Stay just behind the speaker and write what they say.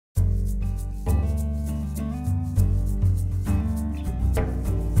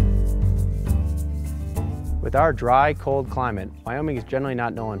With our dry, cold climate, Wyoming is generally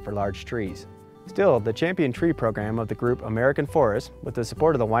not known for large trees. Still, the champion tree program of the group American Forests, with the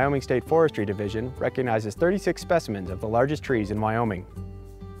support of the Wyoming State Forestry Division, recognizes 36 specimens of the largest trees in Wyoming.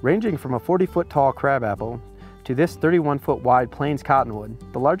 Ranging from a 40-foot tall crabapple to this 31-foot wide plains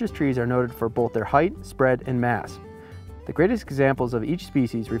cottonwood, the largest trees are noted for both their height, spread, and mass. The greatest examples of each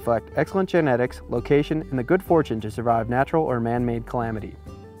species reflect excellent genetics, location, and the good fortune to survive natural or man-made calamity.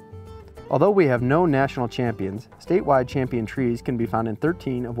 Although we have no national champions, statewide champion trees can be found in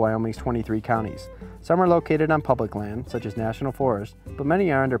 13 of Wyoming's 23 counties. Some are located on public land, such as national forests, but many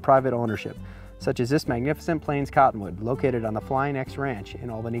are under private ownership, such as this magnificent plains cottonwood located on the Flying X Ranch in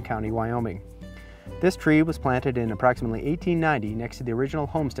Albany County, Wyoming. This tree was planted in approximately 1890 next to the original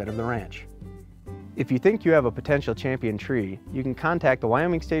homestead of the ranch. If you think you have a potential champion tree, you can contact the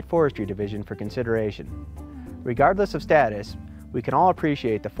Wyoming State Forestry Division for consideration. Regardless of status, we can all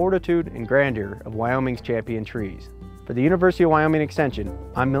appreciate the fortitude and grandeur of Wyoming's champion trees. For the University of Wyoming Extension,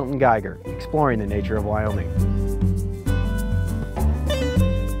 I'm Milton Geiger, exploring the nature of Wyoming.